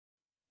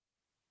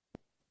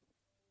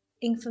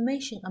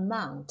Information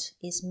amount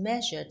is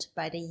measured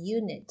by the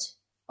unit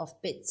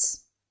of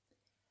bits.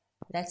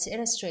 Let's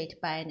illustrate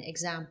by an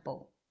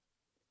example.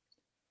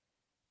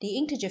 The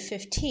integer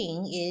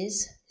 15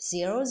 is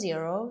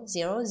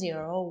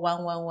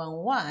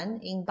 00001111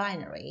 in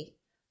binary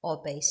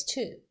or base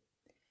 2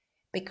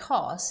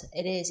 because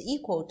it is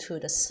equal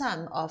to the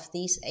sum of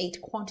these 8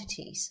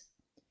 quantities: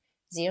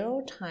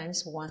 0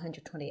 times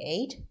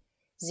 128,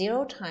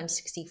 0 times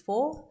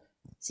 64,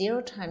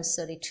 0 times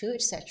 32,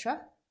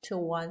 etc. to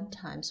 1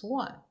 times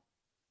 1.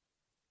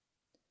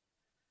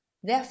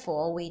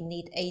 Therefore, we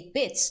need 8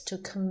 bits to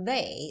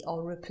convey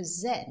or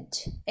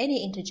represent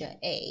any integer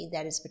a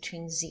that is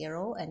between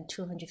 0 and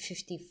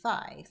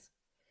 255.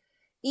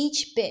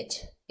 Each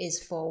bit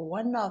is for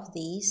one of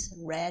these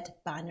red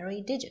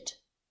binary digits.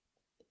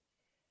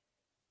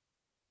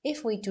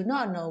 If we do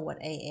not know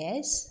what a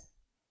is,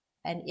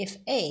 and if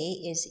a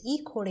is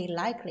equally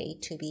likely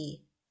to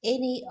be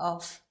any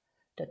of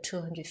the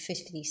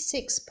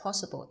 256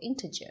 possible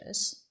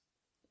integers,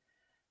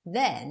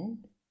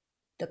 then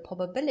the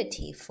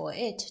probability for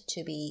it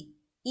to be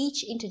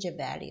each integer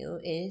value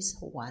is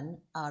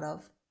 1 out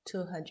of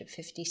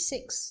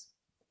 256.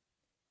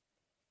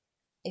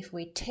 If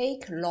we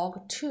take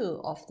log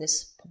 2 of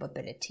this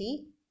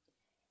probability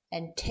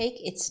and take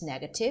its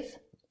negative,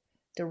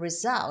 the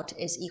result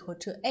is equal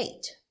to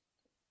 8,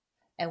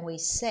 and we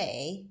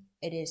say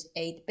it is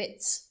 8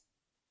 bits.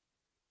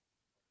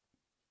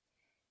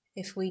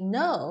 If we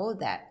know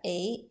that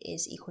a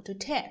is equal to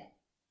 10,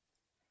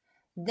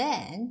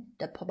 then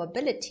the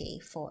probability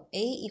for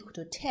a equal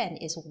to 10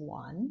 is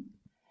 1,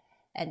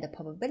 and the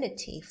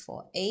probability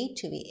for a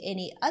to be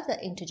any other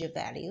integer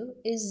value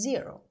is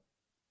 0.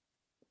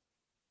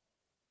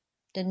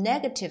 The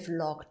negative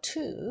log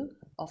 2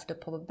 of the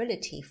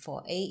probability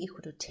for a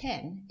equal to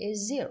 10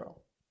 is 0.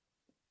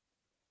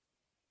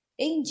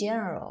 In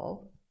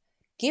general,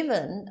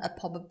 given a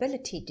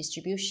probability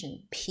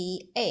distribution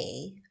PA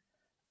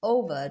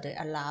over the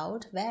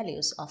allowed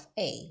values of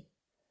a,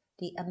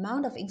 the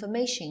amount of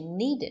information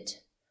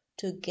needed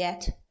to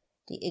get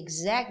the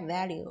exact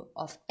value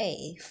of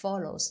a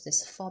follows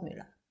this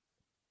formula.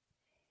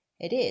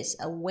 It is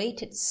a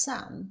weighted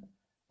sum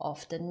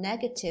of the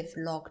negative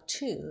log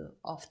 2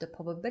 of the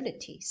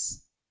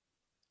probabilities.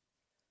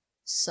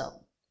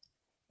 So,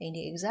 in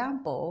the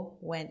example,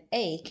 when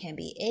a can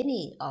be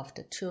any of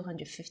the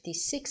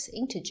 256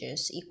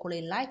 integers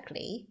equally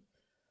likely,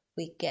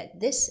 we get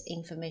this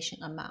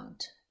information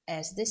amount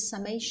as this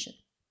summation.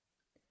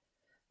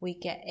 We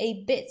get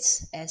 8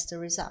 bits as the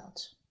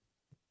result.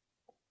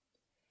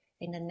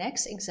 In the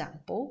next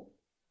example,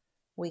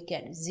 we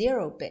get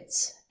 0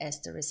 bits as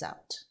the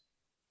result.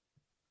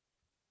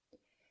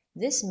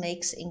 This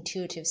makes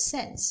intuitive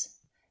sense.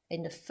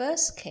 In the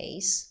first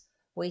case,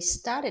 we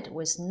started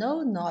with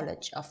no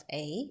knowledge of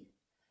a,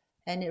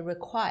 and it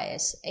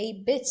requires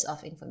 8 bits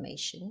of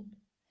information,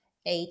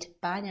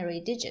 8 binary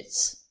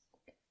digits,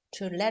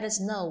 to let us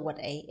know what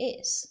a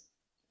is.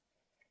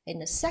 In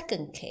the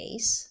second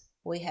case,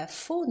 we have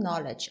full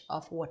knowledge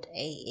of what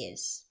a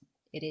is.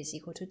 It is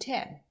equal to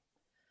 10.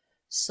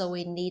 So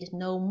we need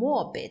no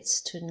more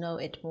bits to know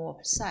it more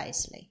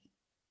precisely.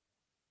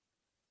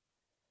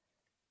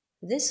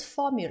 This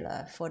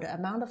formula for the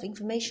amount of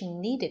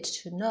information needed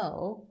to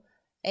know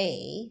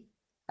a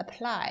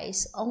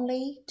applies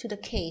only to the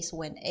case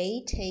when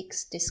a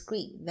takes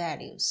discrete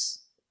values.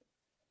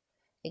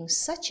 In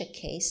such a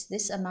case,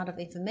 this amount of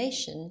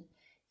information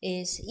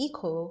is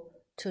equal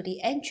to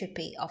the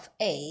entropy of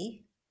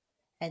a,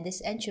 and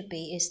this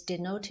entropy is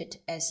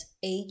denoted as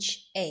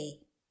HA.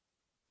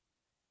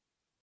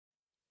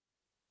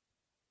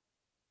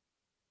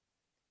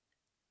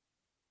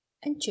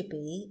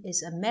 Entropy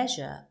is a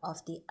measure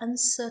of the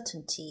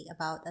uncertainty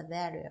about a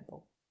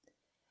variable.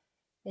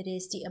 It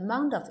is the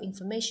amount of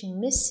information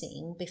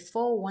missing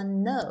before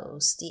one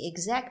knows the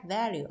exact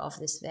value of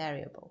this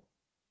variable.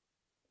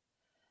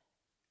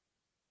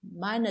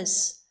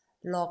 Minus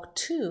log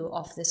 2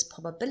 of this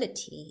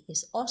probability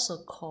is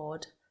also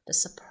called the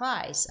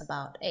surprise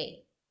about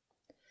a.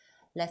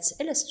 Let's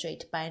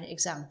illustrate by an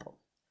example,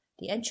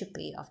 the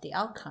entropy of the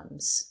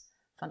outcomes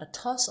from the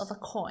toss of a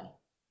coin.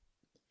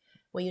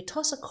 When you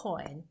toss a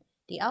coin,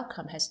 the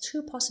outcome has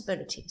 2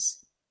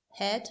 possibilities,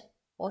 head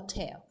or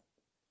tail.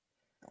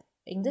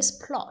 In this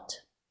plot,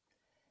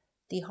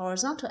 the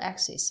horizontal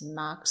axis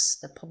marks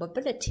the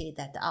probability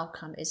that the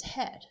outcome is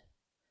head.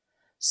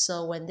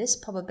 So when this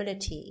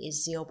probability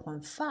is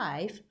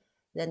 0.5,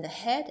 then the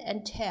head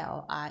and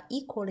tail are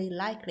equally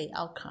likely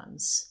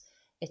outcomes.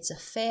 It's a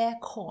fair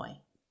coin.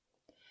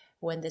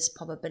 When this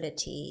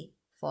probability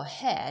for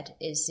head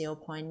is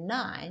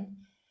 0.9,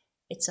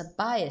 it's a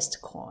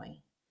biased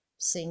coin,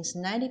 since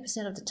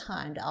 90% of the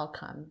time the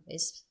outcome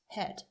is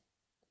head.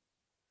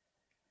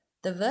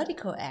 The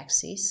vertical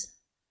axis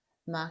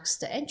marks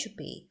the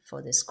entropy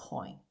for this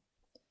coin.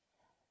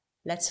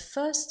 Let's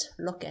first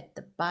look at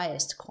the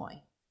biased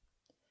coin.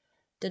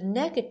 The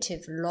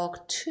negative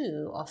log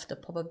 2 of the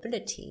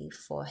probability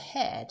for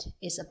head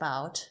is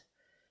about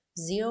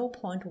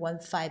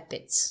 0.15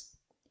 bits.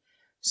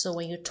 So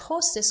when you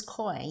toss this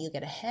coin, you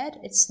get a head.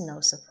 It's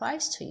no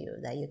surprise to you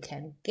that you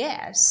can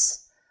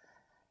guess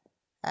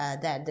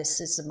that this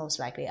is the most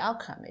likely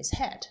outcome is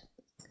head.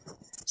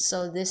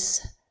 So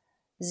this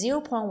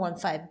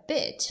 0.15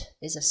 bit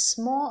is a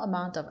small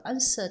amount of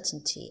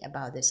uncertainty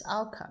about this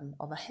outcome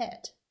of a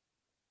head.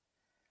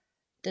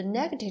 The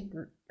negative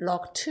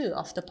log 2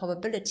 of the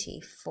probability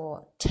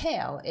for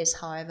tail is,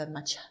 however,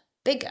 much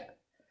bigger,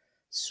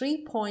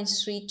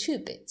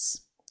 3.32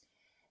 bits.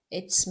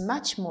 It's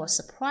much more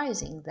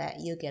surprising that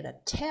you get a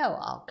tail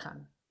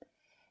outcome,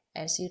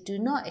 as you do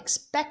not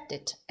expect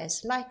it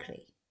as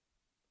likely.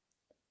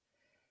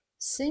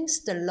 Since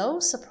the low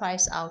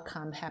surprise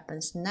outcome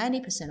happens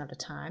 90% of the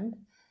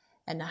time,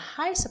 and the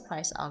high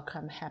surprise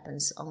outcome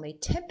happens only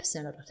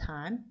 10% of the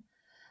time,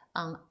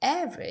 on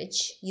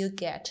average, you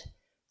get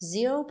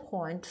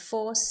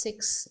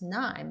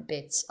 0.469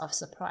 bits of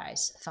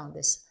surprise from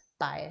this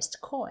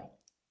biased coin.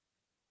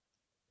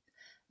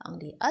 On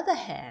the other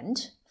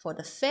hand, for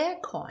the fair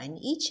coin,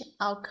 each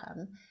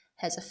outcome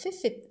has a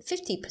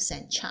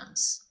 50%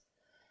 chance.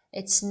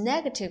 Its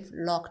negative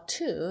log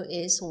 2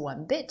 is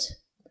 1 bit.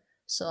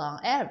 So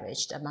on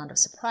average, the amount of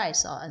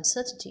surprise or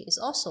uncertainty is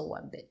also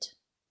 1 bit.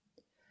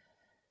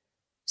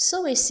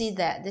 So we see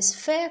that this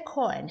fair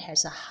coin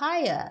has a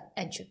higher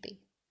entropy.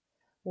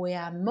 We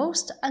are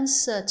most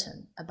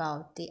uncertain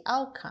about the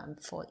outcome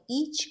for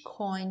each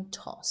coin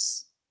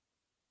toss.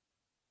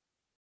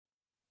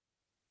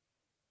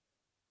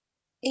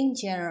 In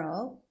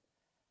general,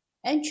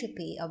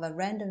 entropy of a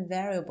random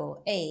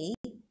variable A,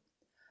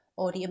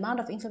 or the amount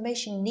of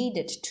information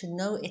needed to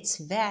know its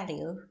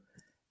value,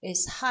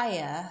 is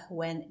higher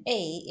when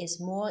A is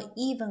more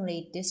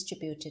evenly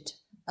distributed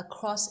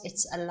across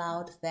its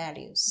allowed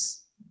values.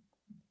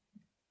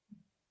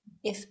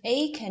 If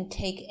A can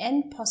take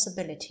n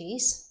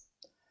possibilities,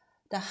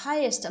 the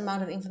highest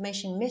amount of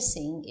information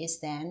missing is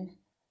then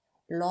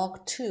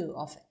log 2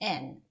 of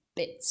n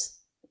bits.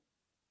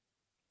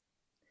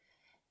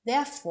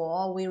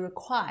 Therefore, we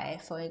require,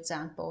 for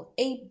example,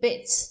 8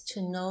 bits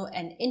to know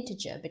an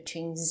integer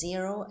between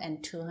 0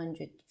 and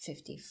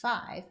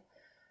 255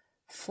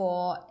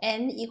 for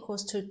n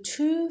equals to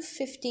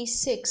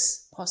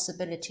 256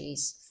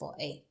 possibilities for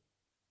A.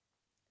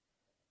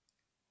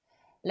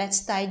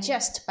 Let's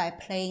digest by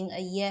playing a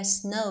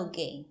yes-no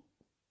game.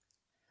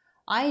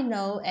 I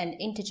know an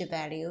integer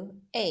value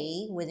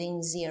A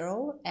within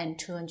 0 and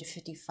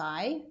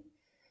 255.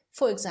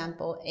 For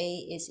example,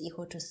 A is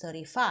equal to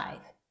 35.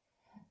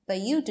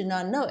 But you do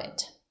not know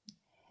it,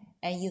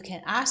 and you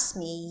can ask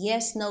me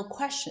yes-no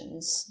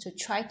questions to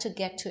try to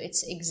get to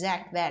its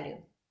exact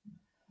value.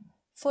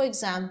 For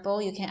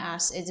example, you can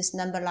ask, is this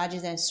number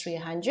larger than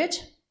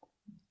 300?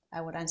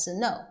 I would answer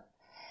no.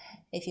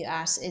 If you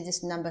ask, is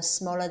this number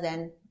smaller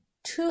than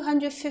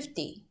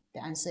 250?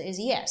 The answer is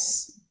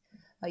yes.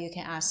 Or you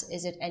can ask,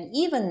 is it an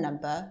even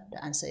number?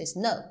 The answer is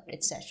no,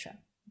 etc.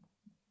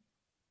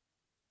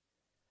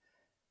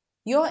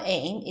 Your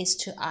aim is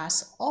to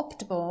ask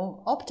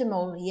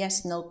optimal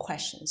yes-no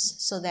questions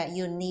so that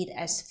you need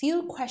as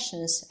few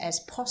questions as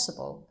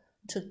possible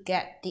to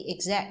get the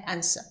exact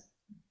answer.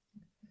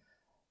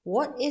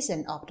 What is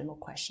an optimal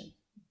question?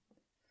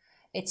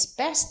 It's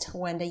best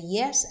when the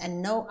yes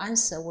and no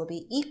answer will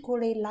be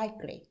equally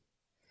likely,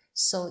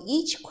 so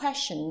each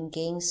question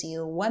gains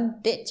you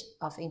 1 bit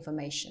of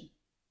information.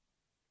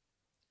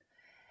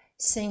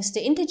 Since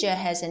the integer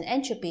has an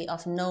entropy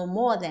of no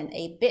more than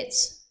 8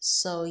 bits,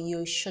 so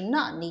you should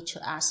not need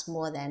to ask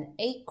more than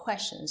 8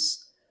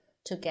 questions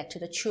to get to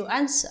the true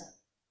answer.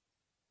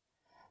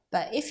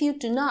 But if you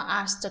do not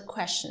ask the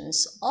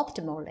questions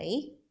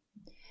optimally,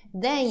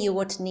 then you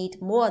would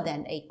need more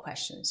than 8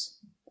 questions.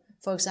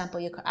 For example,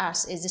 you could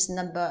ask, is this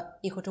number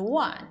equal to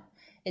 1?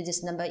 Is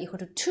this number equal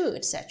to 2,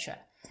 etc.?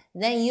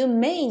 Then you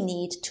may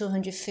need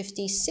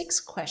 256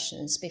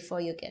 questions before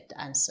you get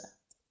the answer.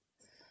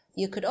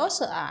 You could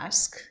also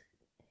ask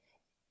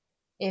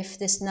if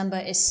this number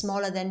is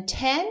smaller than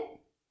 10,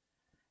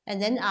 and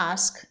then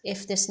ask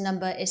if this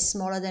number is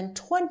smaller than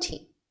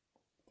 20.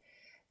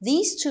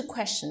 These two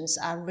questions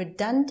are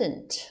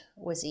redundant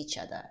with each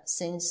other,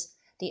 since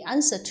the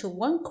answer to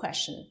one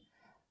question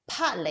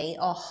partly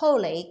or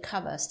wholly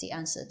covers the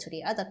answer to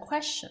the other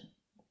question.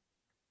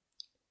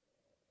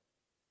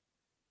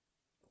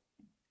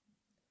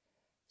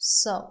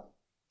 So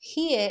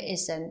here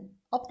is an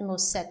optimal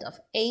set of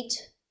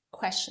 8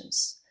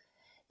 questions.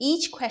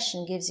 Each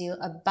question gives you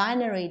a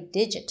binary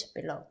digit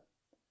below.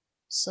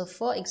 So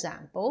for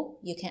example,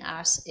 you can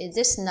ask, is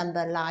this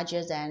number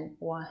larger than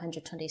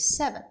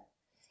 127?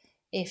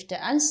 If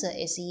the answer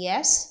is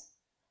yes,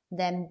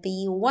 then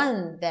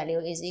B1 value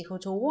is equal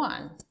to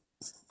 1.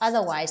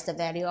 Otherwise, the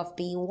value of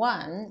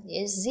B1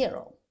 is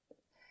 0.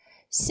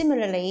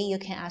 Similarly, you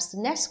can ask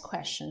the next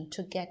question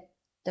to get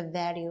the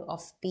value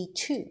of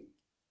B2,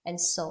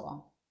 and so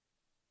on.